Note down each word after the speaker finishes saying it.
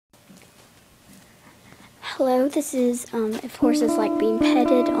Hello, this is if horses like being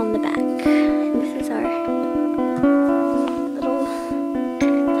petted on the back. And this is our little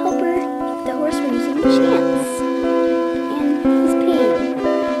helper, the horse we're using, Chance. And he's peeing.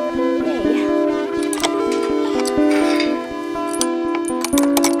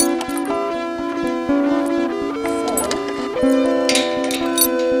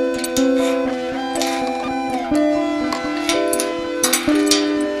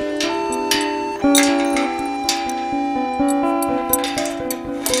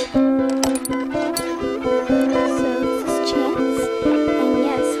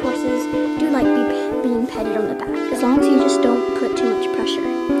 Being petted on the back, as long as you just don't put too much pressure.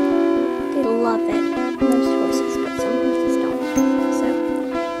 They love it, most horses, but some horses don't. So,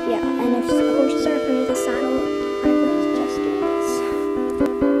 yeah, and if the horses are afraid of the saddle, I would just do this.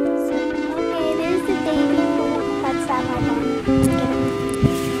 So, okay, there's the baby. That's that my mom. Get him.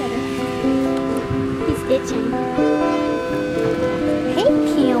 He's itching. Hey,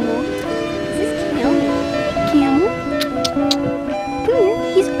 Camel. This is Camel. Camel. Come here.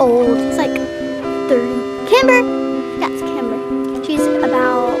 He's old. He's like 30. Kimber! That's Kimber. She's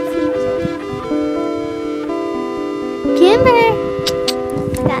about 3 months old. Kimber!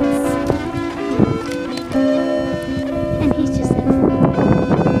 That's... And he's just in.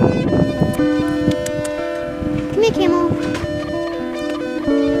 Come here, Camel. Okay.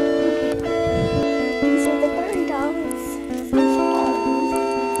 These are the bird dogs.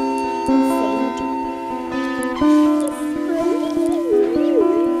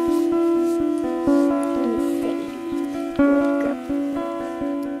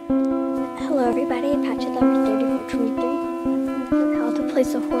 Hello everybody, Patch 113423. How to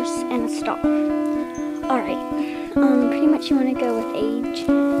place a horse and a stall. Alright, pretty much you want to go with age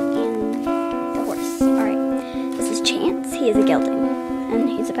and the horse. Alright, this is Chance, he is a gelding, and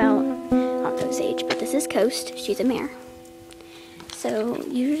he's about, I don't know his age, but this is Coast, she's a mare. So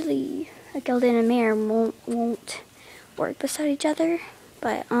usually a gelding and a mare won't work beside each other,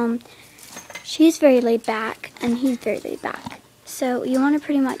 but she's very laid back and he's very laid back. So you want to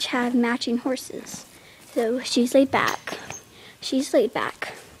pretty much have matching horses. So she's laid back, she's laid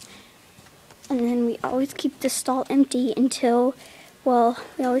back. And then we always keep the stall empty until, well,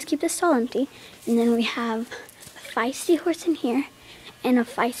 we always keep the stall empty. And then we have a feisty horse in here and a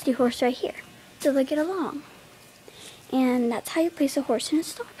feisty horse right here. So they get along. And that's how you place a horse in a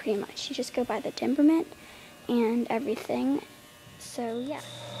stall pretty much. You just go by the temperament and everything. So yeah.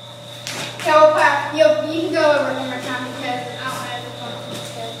 Okay, well, Pat, you can go over one more time because I don't know if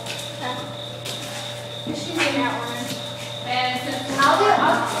it's one of them. She's in that one. And since I'll do her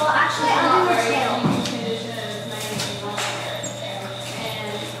tail.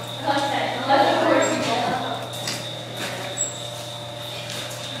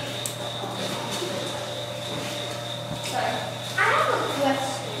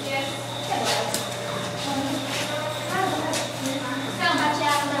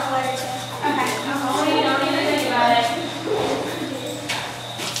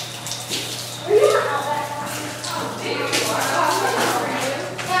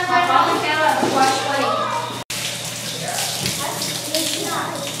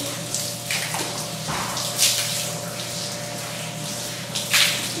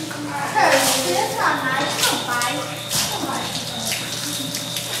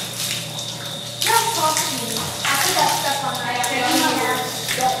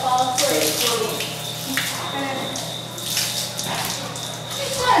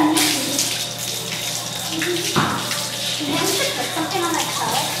 Something on that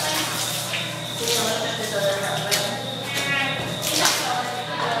color.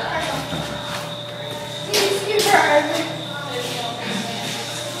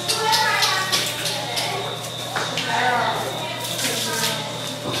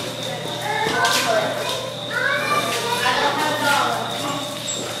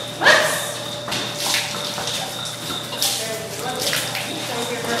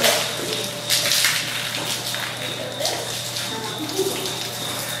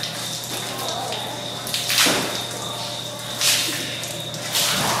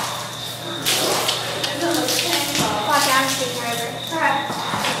 Alright.